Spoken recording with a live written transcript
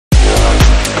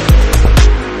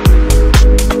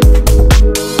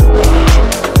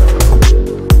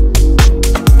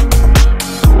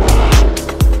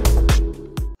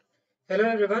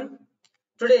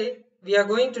Today we are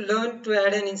going to learn to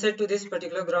add an inset to this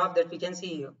particular graph that we can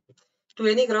see here. To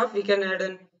any graph we can add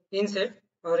an inset,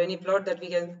 or any plot that we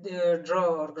can draw,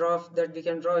 or graph that we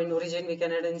can draw in Origin we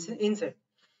can add an inset.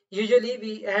 Usually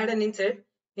we add an inset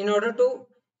in order to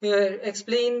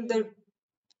explain the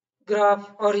graph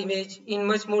or image in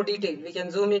much more detail. We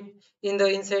can zoom it in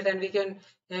the inset and we can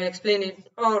explain it,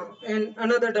 or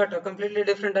another data, completely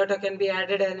different data can be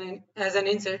added as an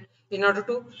inset in order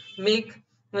to make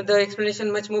the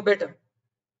explanation much more better.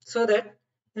 So that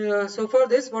so for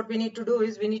this what we need to do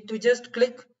is we need to just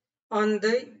click on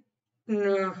the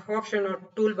option or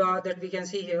toolbar that we can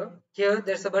see here. Here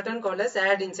there's a button called as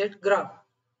add inset graph.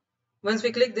 Once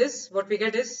we click this, what we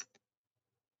get is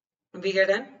we get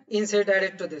an inset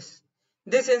added to this.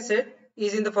 This inset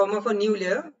is in the form of a new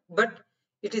layer, but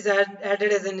it is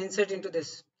added as an inset into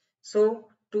this. So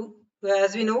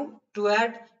as we know, to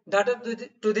add data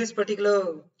to this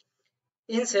particular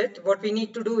inset, what we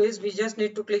need to do is we just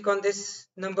need to click on this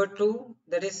number 2,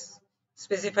 that is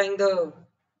specifying the,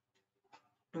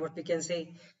 what we can say,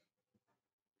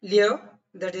 layer,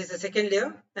 that is the second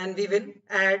layer, and we will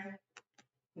add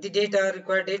the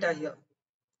required data here,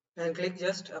 and click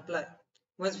just apply.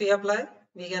 Once we apply,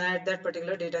 we can add that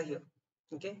particular data here.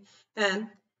 Okay, and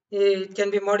it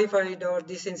can be modified, or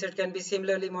this inset can be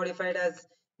similarly modified as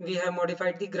we have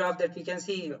modified the graph that we can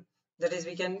see here. That is,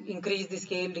 we can increase the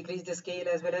scale, decrease the scale,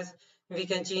 as well as we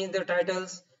can change the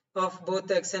titles of both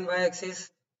the x and y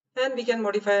axis, and we can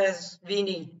modify as we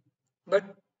need. But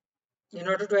in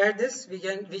order to add this,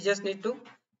 we just need to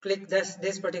click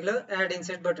this particular add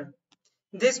inset button.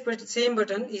 This same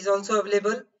button is also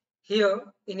available here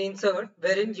in insert,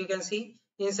 wherein you can see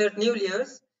insert new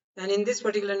layers, and in this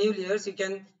particular new layers you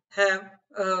can have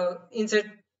insert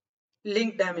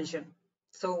link dimension.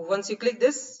 So once you click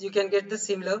this, you can get the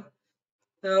similar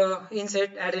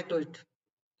inset added to it.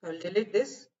 I'll delete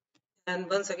this and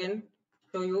once again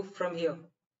show you from here.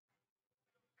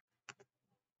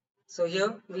 So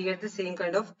here we get the same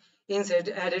kind of inset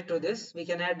added to this. We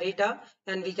can add data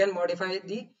and we can modify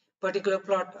the particular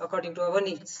plot according to our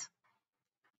needs.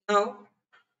 Now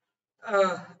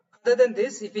other than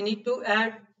this, if we need to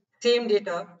add same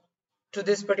data to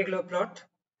this particular plot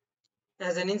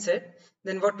as an inset,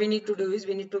 then what we need to do is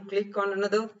we need to click on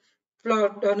another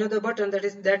button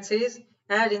that says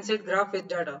add inset graph with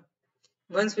data.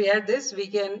 Once we add this, we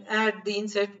can add the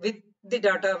inset with the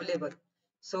data available.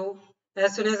 So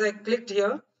as soon as I clicked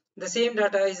here, the same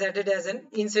data is added as an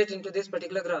inset into this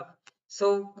particular graph.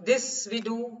 So this we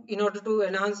do in order to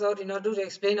enhance, or in order to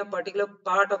explain a particular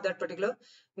part of that particular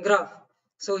graph.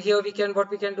 So here what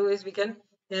we can do is we can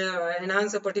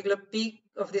enhance a particular peak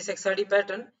of this XRD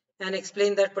pattern and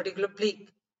explain that particular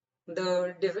peak.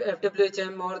 The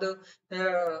FWHM or the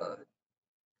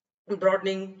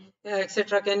broadening,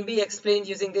 etc. can be explained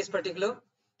using this particular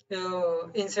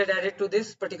inset added to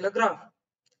this particular graph.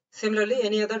 Similarly,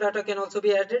 any other data can also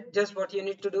be added. Just what you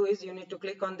need to do is you need to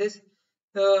click on this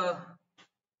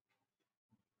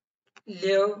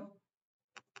layer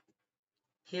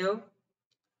here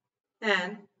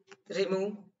and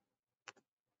remove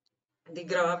the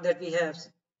graph that we have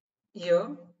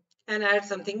here and add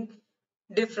something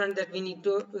different that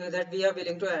we are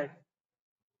willing to add.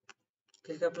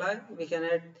 Click apply. We can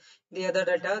add the other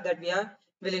data that we are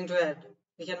willing to add.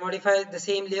 We can modify the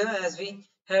same layer as we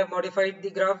have modified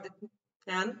the graph,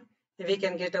 and we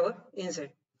can get our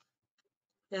inset.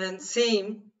 And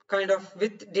same kind of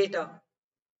with data.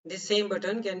 This same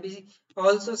button can be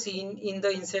also seen in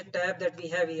the inset tab that we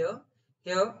have here.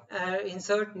 Here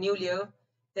insert new layer,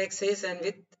 axis, and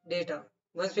with data.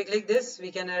 Once we click this,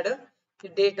 we can add a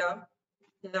data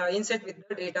inset with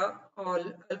the data all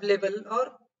available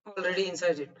or already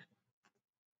inside it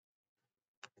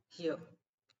here.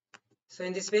 So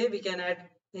in this way we can add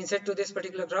inset to this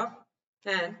particular graph,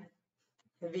 and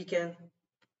we can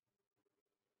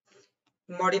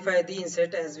modify the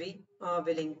inset as we are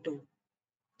willing to.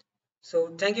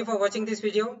 So thank you for watching this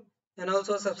video, and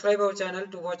also subscribe our channel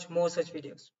to watch more such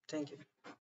videos. Thank you.